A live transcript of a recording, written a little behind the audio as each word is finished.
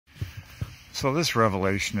So this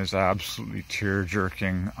revelation is absolutely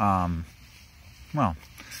tear-jerking. Well,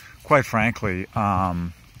 quite frankly,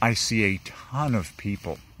 I see a ton of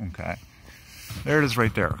people, okay? There it is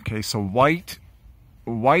right there, okay? So white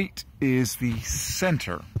is the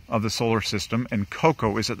center of the solar system, and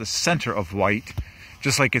cocoa is at the center of white,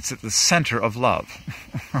 just like it's at the center of love,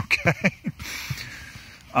 okay?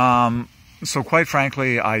 So quite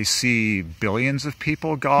frankly, I see billions of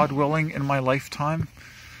people, God willing, in my lifetime,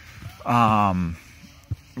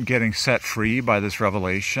 getting set free by this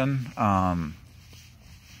revelation,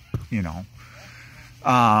 you know,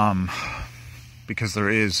 because there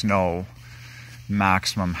is no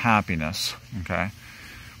maximum happiness, okay,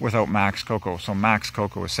 without max cocoa. So max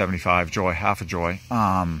cocoa is 75, joy, half a joy.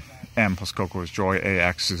 M plus cocoa is joy,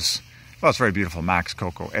 AX is, well, it's very beautiful, max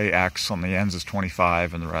cocoa. AX on the ends is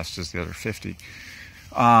 25, and the rest is the other 50.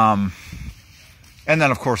 And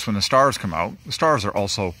then, of course, when the stars come out, the stars are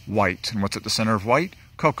also white. And what's at the center of white?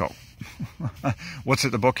 Cocoa. What's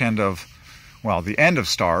at the bookend of, well, the end of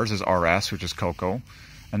stars is RS, which is cocoa.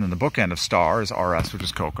 And then the bookend of star is RS, which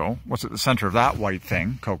is cocoa. What's at the center of that white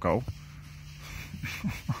thing? Cocoa.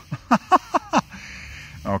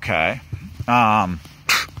 Okay.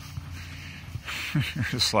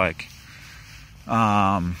 Just like,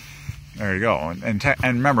 there you go. And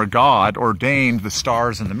remember, God ordained the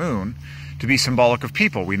stars and the moon to be symbolic of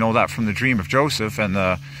people. We know that from the dream of Joseph and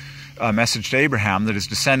the message to Abraham that his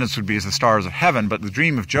descendants would be as the stars of heaven. But the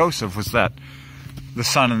dream of Joseph was that the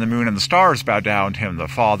sun and the moon and the stars bow down to him, the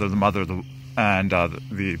father, the mother, and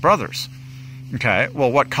the brothers. Okay,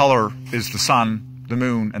 well, what color is the sun, the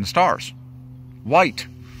moon, and the stars? White,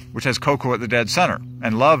 which has cocoa at the dead center.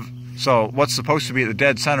 And love, so what's supposed to be at the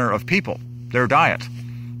dead center of people? Their diet.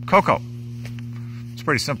 Cocoa. It's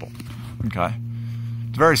pretty simple. Okay,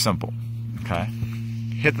 it's very simple. Okay,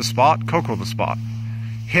 hit the spot, cocoa the spot.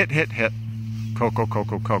 Hit, cocoa,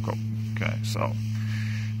 cocoa, cocoa. Okay, so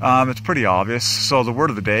it's pretty obvious. So the word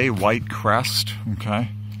of the day, white crest. Okay,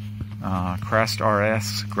 crest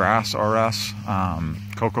RS, grass RS,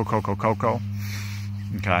 cocoa, cocoa, cocoa.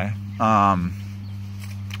 Okay,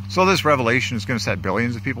 so this revelation is going to set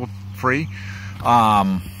billions of people free.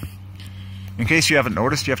 In case you haven't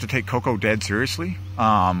noticed, you have to take cocoa dead seriously,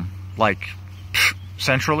 like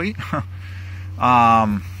centrally.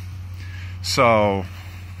 So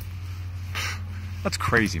that's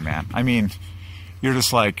crazy, man. I mean, you're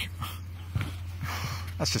just like,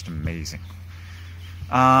 that's just amazing.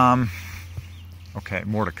 Okay,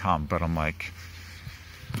 more to come, but I'm like,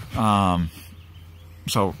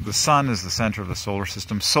 so the sun is the center of the solar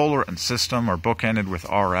system. Solar and system are bookended with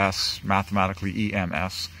RS, mathematically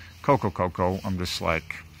EMS. Cocoa, cocoa. I'm just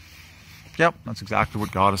like, yep, that's exactly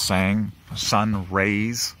what God is saying. Sun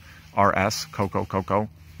rays, RS, cocoa, cocoa.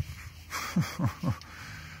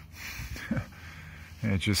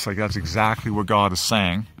 It's just like, that's exactly what God is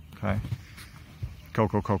saying. Okay,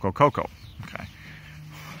 cocoa, cocoa, cocoa. Okay,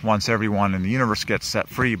 once everyone in the universe gets set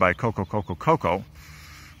free by cocoa, cocoa, cocoa,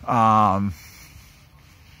 I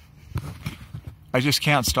just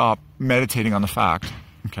can't stop meditating on the fact,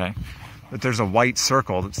 okay, that there's a white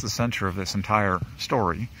circle that's the center of this entire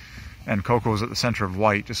story, and cocoa is at the center of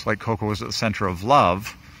white, just like cocoa is at the center of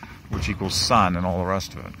love, which equals sun and all the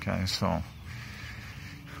rest of it. Okay, so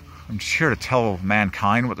I'm just here to tell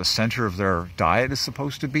mankind what the center of their diet is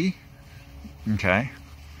supposed to be. Okay,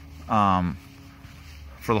 for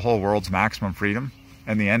the whole world's maximum freedom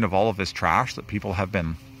and the end of all of this trash that people have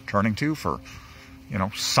been turning to for, you know,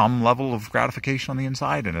 some level of gratification on the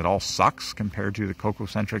inside, and it all sucks compared to the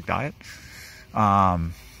cocoa-centric diet.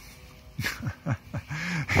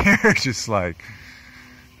 You're just like,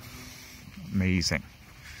 amazing.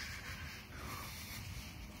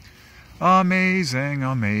 Amazing,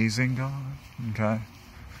 amazing God. Okay.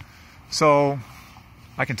 So,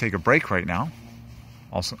 I can take a break right now.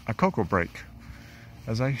 Also, a cocoa break.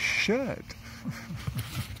 As I should.